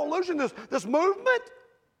great revolution, this movement.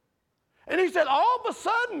 And he said, all of a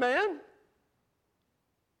sudden, man,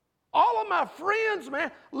 all of my friends, man,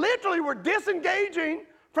 literally were disengaging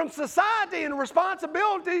from society and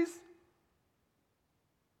responsibilities.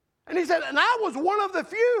 And he said, and I was one of the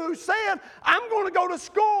few who said, I'm going to go to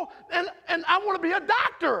school and I want to be a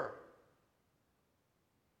doctor.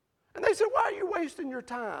 And they said, why are you wasting your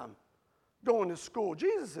time going to school?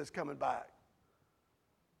 Jesus is coming back.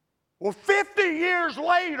 Well, 50 years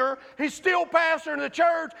later, he's still pastoring the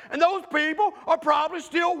church, and those people are probably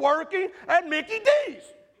still working at Mickey D's.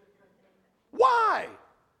 Why?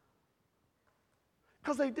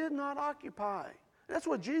 Because they did not occupy. That's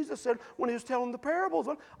what Jesus said when he was telling the parables.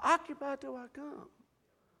 Occupy till I come.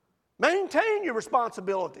 Maintain your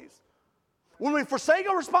responsibilities. When we forsake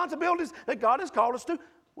our responsibilities that God has called us to,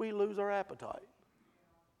 we lose our appetite.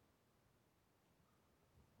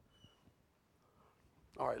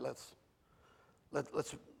 All right, let's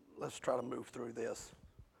try to move through this.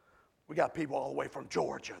 We got people all the way from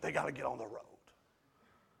Georgia. They got to get on the road.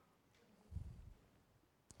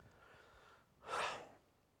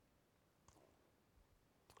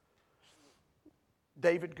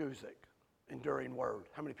 David Guzik, Enduring Word.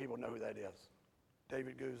 How many people know who that is?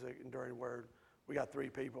 David Guzik, Enduring Word. We got 3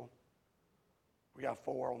 people. We got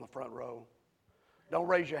 4 on the front row. Don't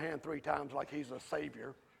raise your hand 3 times like he's a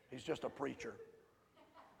savior. He's just a preacher.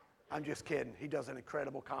 I'm just kidding. He does an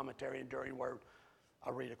incredible commentary, Enduring Word. I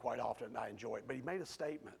read it quite often and I enjoy it. But he made a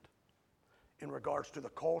statement in regards to the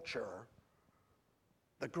culture,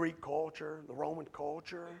 the Greek culture, the Roman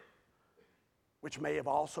culture, which may have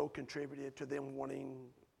also contributed to them wanting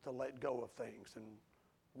to let go of things and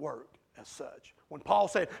work as such. When Paul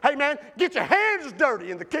said, hey man, get your hands dirty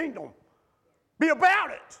in the kingdom. Be about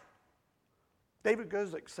it. David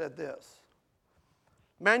Guzik said this.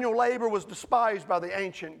 Manual labor was despised by the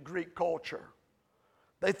ancient Greek culture.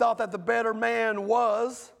 They thought that the better man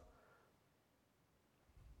was,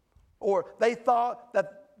 or they thought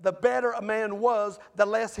that the better a man was, the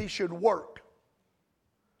less he should work.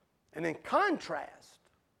 And in contrast,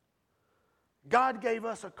 God gave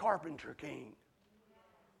us a carpenter king,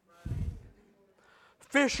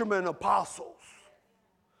 fishermen apostles,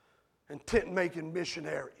 and tent-making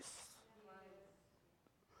missionaries.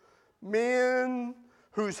 Men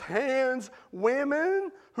whose hands, women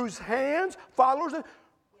whose hands, followers,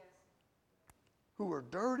 who are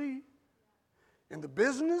dirty in the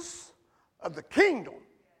business of the kingdom.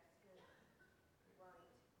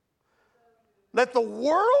 Let the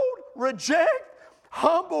world reject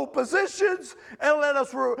humble positions and let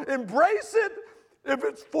us embrace it if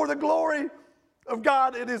it's for the glory of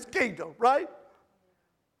God and His kingdom, right?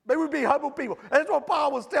 May we be humble people. And that's what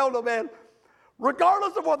Paul was telling them, man.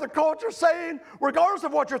 Regardless of what the culture's saying, regardless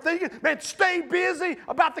of what you're thinking, man, stay busy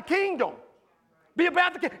about the kingdom. Be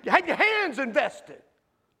about the kingdom. Have your hands invested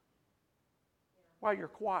while you're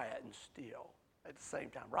quiet and still at the same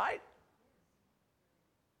time, right?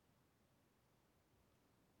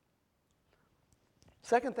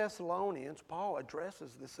 Second Thessalonians, Paul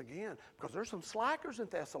addresses this again because there's some slackers in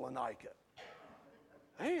Thessalonica.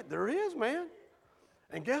 Hey, there is, man.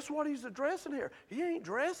 And guess what he's addressing here? He ain't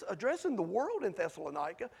addressing the world in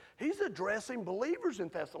Thessalonica. He's addressing believers in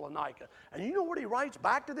Thessalonica. And you know what he writes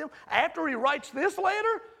back to them? After he writes this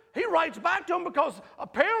letter, he writes back to them because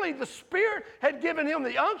apparently the Spirit had given him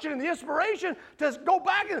the unction and the inspiration to go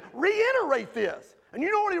back and reiterate this. And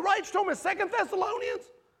you know what he writes to them in 2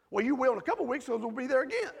 Thessalonians? Well, you will in a couple of weeks, so we'll be there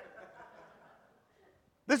again.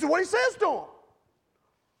 This is what he says to them.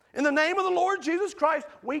 In the name of the Lord Jesus Christ,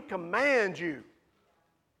 we command you.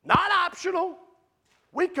 Not optional.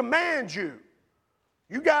 We command you.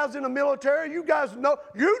 You guys in the military, you guys know,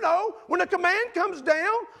 when a command comes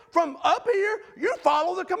down from up here, you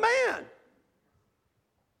follow the command.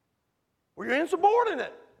 Or you're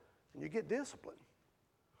insubordinate and you get disciplined.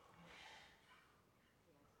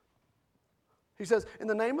 He says, in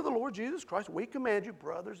the name of the Lord Jesus Christ, we command you,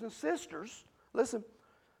 brothers and sisters, listen,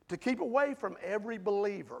 to keep away from every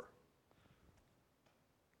believer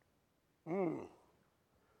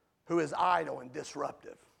who is idle and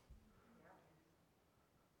disruptive.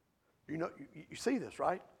 You know, you see this,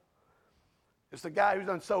 right? It's the guy who's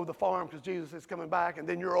done sowed the farm because Jesus is coming back, and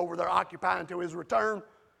then you're over there occupying until his return.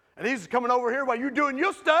 And he's coming over here while you're doing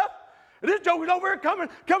your stuff. And this joke is over here coming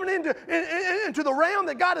into the realm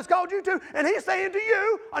that God has called you to, and he's saying to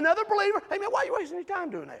you, another believer, hey man, why are you wasting your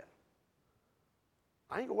time doing that?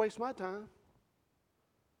 I ain't gonna waste my time.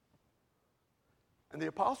 And the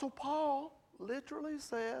Apostle Paul literally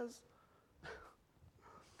says,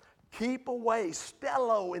 keep away,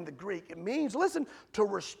 stello in the Greek. It means, listen, to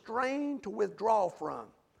restrain, to withdraw from.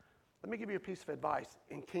 Let me give you a piece of advice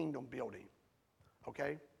in kingdom building,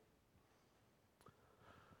 okay?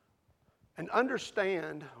 And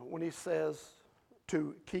understand when he says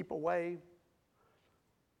to keep away,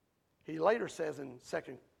 he later says in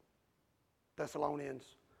 2 Thessalonians,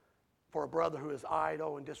 for a brother who is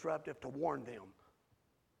idle and disruptive, to warn them.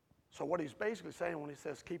 So what he's basically saying when he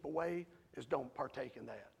says keep away is don't partake in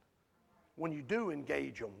that. When you do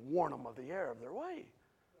engage them, warn them of the error of their way.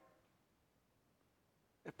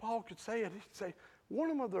 If Paul could say it, he'd say, warn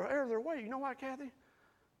them of the error of their way. You know why, Kathy?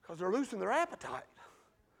 Because they're losing their appetite.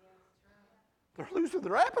 They're losing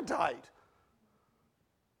their appetite.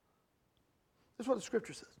 This is what the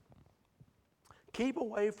scripture says. Keep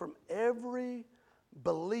away from every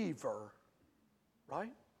believer,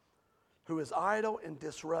 right, who is idle and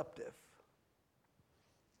disruptive.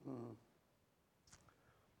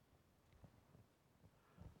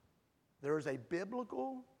 There is a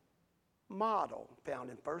biblical model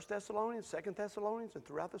found in 1 Thessalonians, 2 Thessalonians, and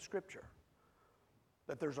throughout the scripture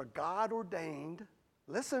that there's a God-ordained,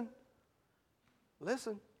 listen,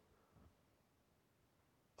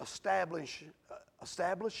 establishing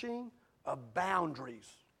of boundaries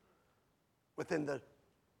within the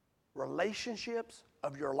relationships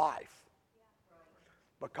of your life.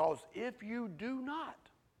 Because if you do not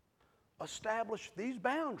establish these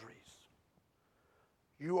boundaries,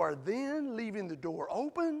 you are then leaving the door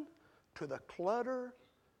open to the clutter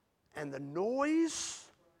and the noise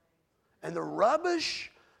and the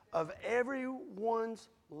rubbish of everyone's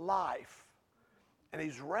life. And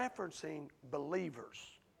he's referencing believers.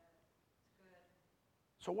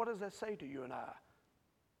 So what does that say to you and I?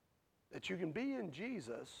 That you can be in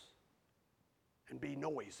Jesus and be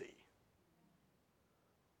noisy.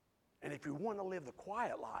 And if you want to live the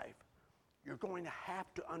quiet life, you're going to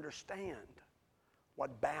have to understand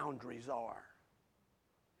what boundaries are.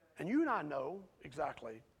 And you and I know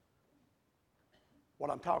exactly what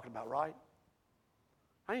I'm talking about, right?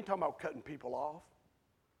 I ain't talking about cutting people off,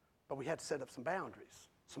 but we had to set up some boundaries,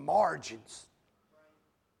 some margins.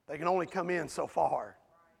 They can only come in so far.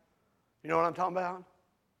 You know what I'm talking about?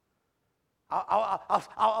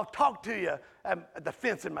 I'll talk to you at the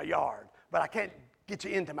fence in my yard, but I can't get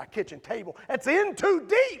you into my kitchen table. It's in too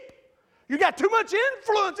deep. You got too much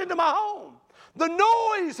influence into my home. The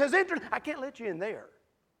noise has entered. I can't let you in there.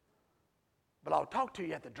 But I'll talk to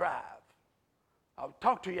you at the drive. I'll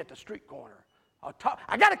talk to you at the street corner.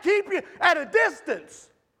 I got to keep you at a distance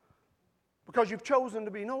because you've chosen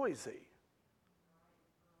to be noisy.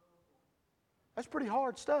 That's pretty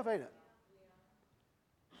hard stuff, ain't it?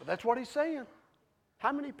 But that's what he's saying.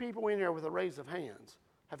 How many people in here with a raise of hands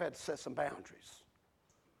have had to set some boundaries?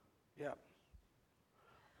 Yeah.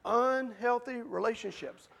 Unhealthy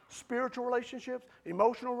relationships, spiritual relationships,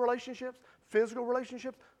 emotional relationships, physical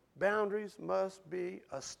relationships, boundaries must be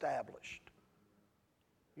established.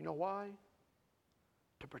 You know why?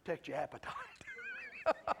 To protect your appetite.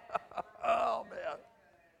 Oh,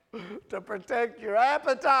 man. To protect your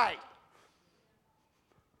appetite.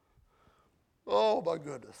 Oh, my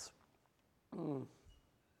goodness.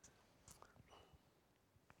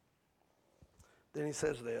 Then he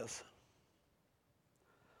says this.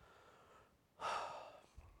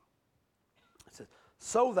 It says,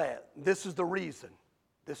 so that, this is the reason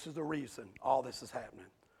all this is happening.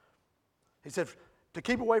 He said, to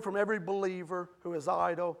keep away from every believer who is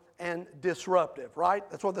idle and disruptive, right?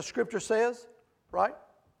 That's what the scripture says, right?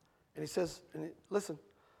 And he says, listen,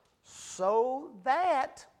 so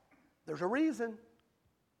that, there's a reason,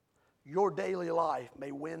 your daily life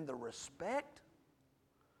may win the respect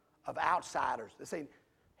of outsiders.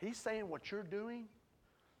 He's saying what you're doing,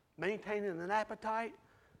 maintaining an appetite,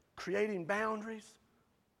 creating boundaries,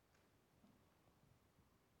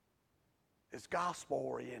 is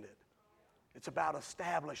gospel-oriented. It's about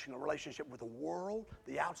establishing a relationship with the world,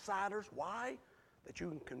 the outsiders. Why? That you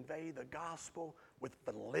can convey the gospel with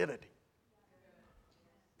validity.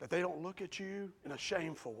 That they don't look at you in a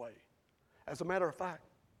shameful way. As a matter of fact,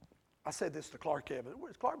 I said this to Clark Evans.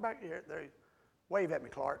 Where's Clark back here? There, wave at me,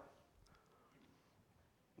 Clark.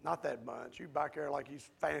 Not that bunch. You back there like he's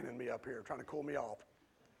fanning me up here, trying to cool me off.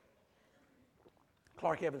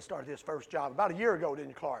 Clark Evans started his first job about a year ago, didn't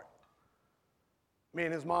you, Clark? Me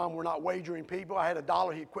and his mom were not wagering people. I had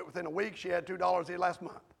 $1. He quit within a week. She had $2 the last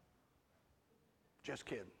month. Just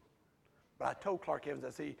kidding. But I told Clark Evans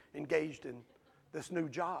as he engaged in this new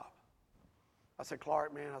job. I said,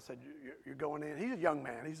 Clark, man, I said, you're going in. He's a young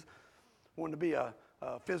man. He's wanting to be a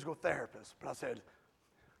physical therapist. But I said,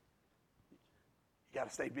 you got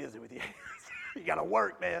to stay busy with your hands. You got to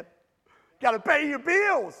work, man. You got to pay your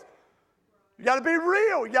bills. You got to be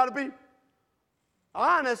real. You got to be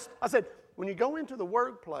honest. I said, when you go into the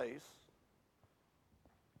workplace,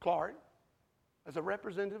 Clark, as a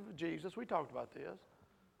representative of Jesus, we talked about this.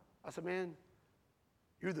 I said, man,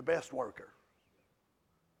 you're the best worker.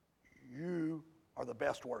 You are the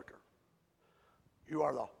best worker. You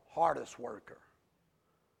are the hardest worker.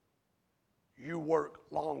 You work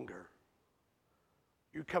longer.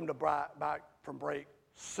 You come to back from break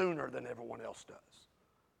sooner than everyone else does.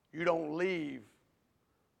 You don't leave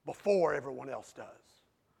before everyone else does.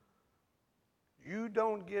 You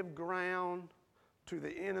don't give ground to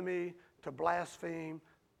the enemy to blaspheme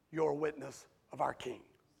your witness of our King.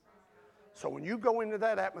 So when you go into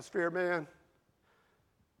that atmosphere, man,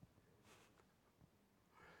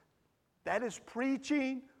 that is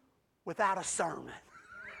preaching without a sermon.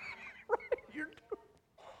 Right? You're doing.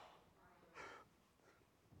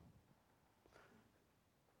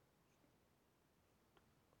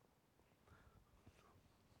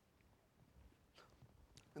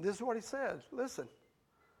 And this is what he says. Listen.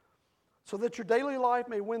 So that your daily life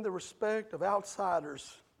may win the respect of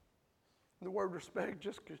outsiders. And the word respect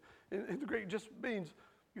just in the Greek just means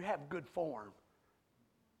you have good form.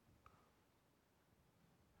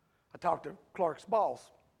 I talked to Clark's boss,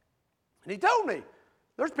 and he told me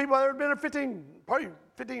there's people that have been there probably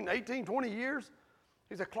 15, 18, 20 years.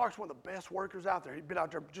 He said, Clark's one of the best workers out there. He'd been out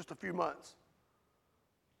there just a few months.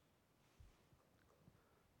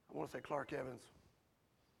 I want to say Clark Evans,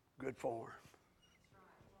 good form.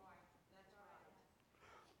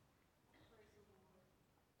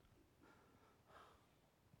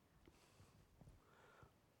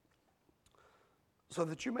 So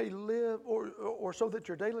that you may live, or so that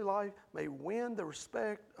your daily life may win the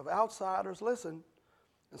respect of outsiders, listen,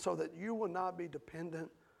 and so that you will not be dependent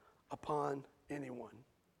upon anyone.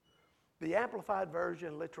 The Amplified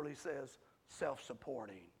Version literally says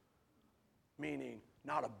self-supporting, meaning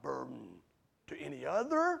not a burden to any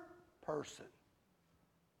other person.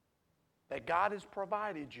 That God has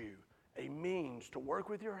provided you a means to work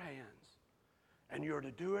with your hands, and you're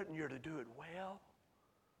to do it, and you're to do it well,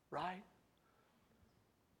 right?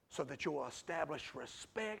 So that you will establish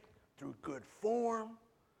respect through good form,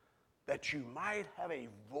 that you might have a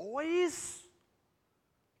voice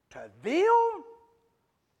to them,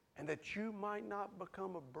 and that you might not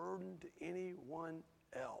become a burden to anyone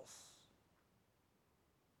else.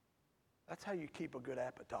 That's how you keep a good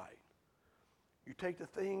appetite. You take the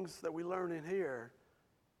things that we learn in here,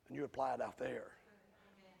 and you apply it out there.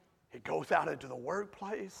 It goes out into the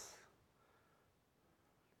workplace.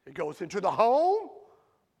 It goes into the home.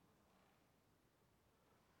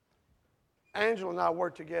 Angela and I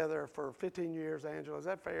worked together for 15 years. Angela, is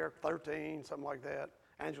that fair? 13, something like that.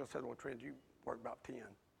 Angela said, well, Trent, you worked about 10.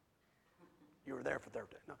 You were there for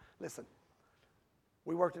 13. No, listen,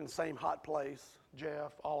 we worked in the same hot place.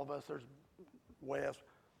 Jeff, all of us, there's Wes.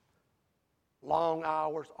 Long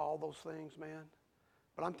hours, all those things, man.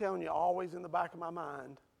 But I'm telling you, always in the back of my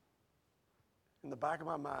mind,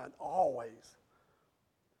 always,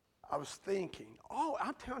 I was thinking,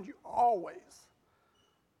 I'm telling you, always,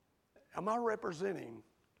 am I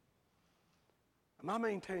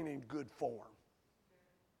maintaining good form?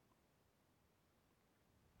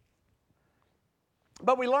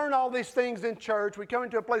 But we learn all these things in church. We come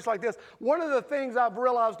into a place like this. One of the things I've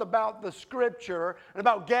realized about the Scripture and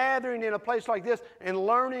about gathering in a place like this and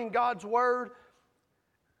learning God's Word,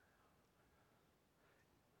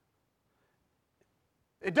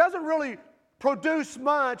 it doesn't really produce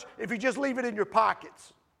much if you just leave it in your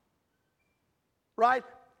pockets. Right?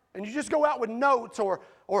 And you just go out with notes or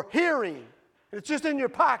hearing, and it's just in your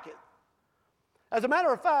pocket. As a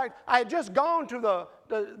matter of fact, I had just gone to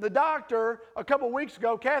the doctor a couple of weeks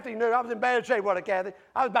ago. Kathy knew I was in bad shape, wasn't I, Kathy?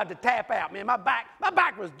 I was about to tap out, man. My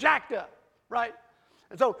back was jacked up, right?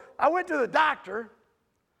 And so I went to the doctor,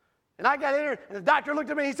 and I got in there, and the doctor looked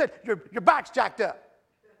at me, and he said, your back's jacked up.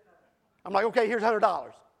 I'm like, okay, here's $100.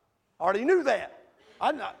 I already knew that.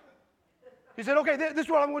 He said, okay, this is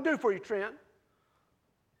what I'm going to do for you, Trent.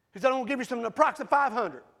 He said, I'm going to give you some naproxen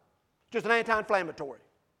 500, just an anti-inflammatory.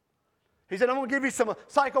 He said, I'm going to give you some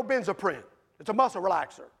psychobenzaprine. It's a muscle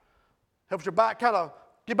relaxer. Helps your back kind of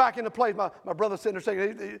get back into place. My brother's sitting there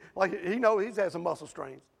saying, he knows he's had some muscle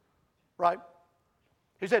strains, right?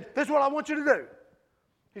 He said, this is what I want you to do.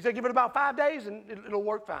 He said, give it about 5 days and it'll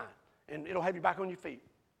work fine. And it'll have you back on your feet.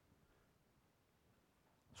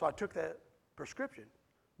 So I took that prescription,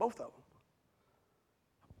 both of them.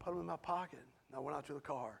 I put them in my pocket. And I went out to the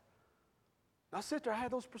car. And I sit there, I had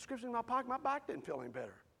those prescriptions in my pocket. My back didn't feel any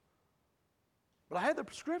better. But I had the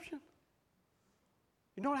prescription.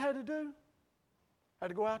 You know what I had to do? I had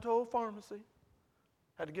to go out to old pharmacy.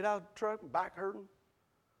 Had to get out of the truck, back hurting.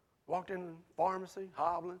 Walked in the pharmacy,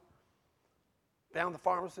 hobbling. Found the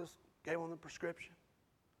pharmacist, gave him the prescription.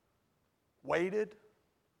 Waited.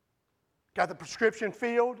 Got the prescription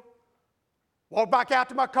filled. Walked back out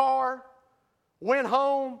to my car. Went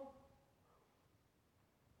home.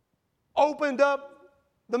 Opened up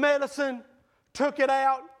the medicine. Took it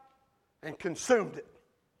out and consumed it.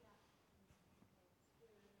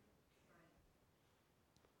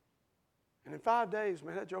 And in 5 days,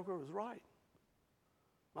 man, that joker was right.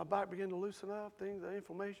 My back began to loosen up. The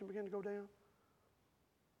inflammation began to go down.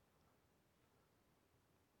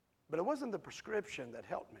 But it wasn't the prescription that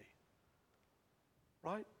helped me.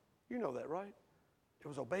 Right? You know that, right? It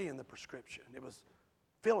was obeying the prescription. It was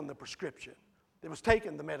filling the prescription. It was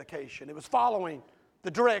taking the medication. It was following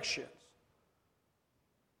the directions.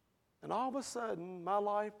 And all of a sudden, my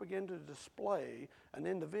life began to display an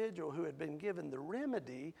individual who had been given the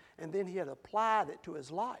remedy, and then he had applied it to his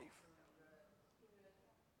life.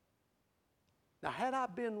 Now, had I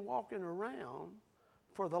been walking around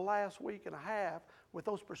for the last week and a half with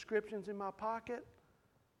those prescriptions in my pocket,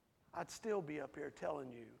 I'd still be up here telling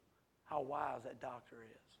you how wise that doctor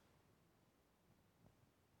is.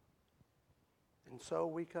 And so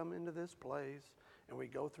we come into this place and we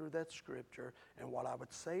go through that scripture, and what I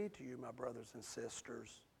would say to you, my brothers and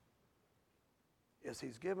sisters, is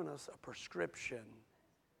he's given us a prescription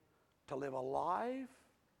to live a life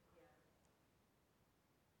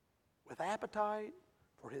with appetite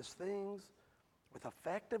for his things, with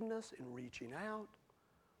effectiveness in reaching out,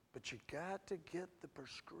 but you got to get the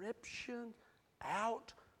prescription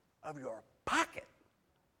out of your pocket.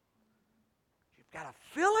 You've got to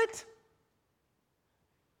fill it.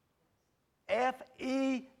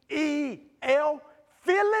 F-E-E-L,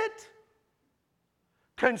 fill it,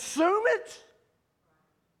 consume it,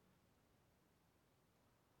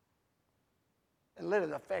 and let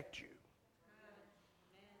it affect you.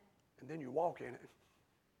 And then you walk in it.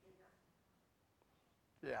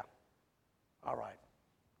 Yeah. All right.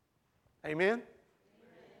 Amen?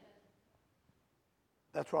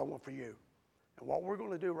 That's what I want for you. And what we're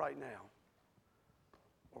going to do right now,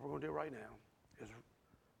 is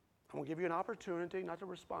I'm going to give you an opportunity not to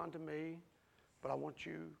respond to me, but I want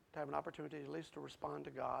you to have an opportunity at least to respond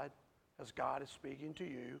to God as God is speaking to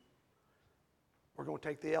you. We're going to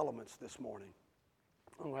take the elements this morning.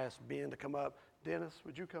 I'm going to ask Ben to come up. Dennis,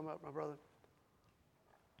 would you come up, my brother?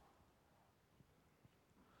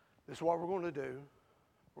 This is what we're going to do.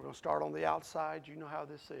 We're going to start on the outside. You know how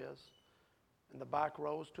this is. In the back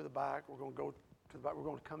rows to the back. We're going to go to the back. We're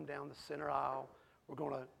going to come down the center aisle. We're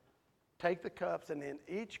going to take the cups, and in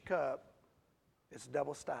each cup, it's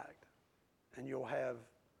double stacked. And you'll have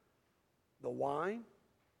the wine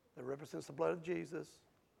that represents the blood of Jesus,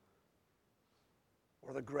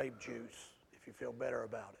 or the grape juice, if you feel better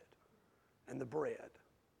about it, and the bread.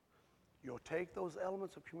 You'll take those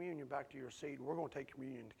elements of communion back to your seat, and we're going to take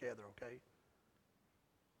communion together, okay?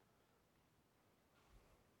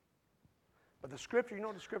 But the scripture, you know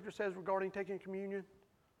what the scripture says regarding taking communion? It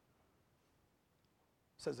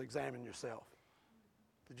says examine yourself.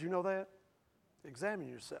 Did you know that? Examine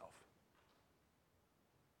yourself.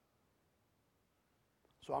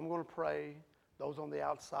 So I'm going to pray. Those on the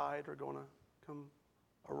outside are going to come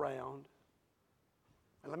around.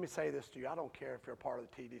 And let me say this to you. I don't care if you're a part of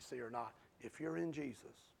the TDC or not. If you're in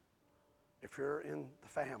Jesus, if you're in the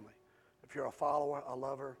family, if you're a follower, a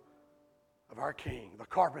lover of our King, the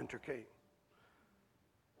Carpenter King,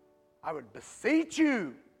 I would beseech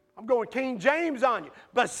you, I'm going King James on you,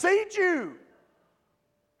 beseech you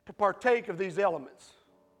to partake of these elements.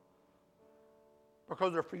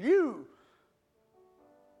 Because they're for you.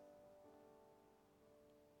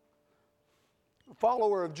 A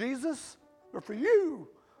follower of Jesus, they're for you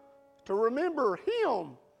to remember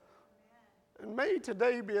Him. And may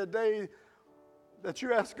today be a day that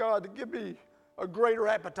you ask God to give me a greater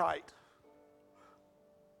appetite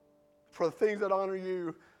for the things that honor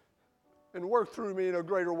you, and work through me in a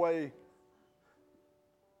greater way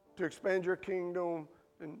to expand your kingdom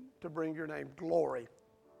and to bring your name glory.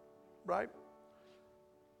 Right?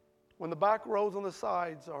 When the back rows on the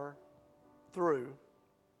sides are through,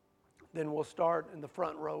 then we'll start in the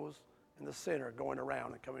front rows in the center, going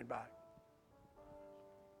around and coming back.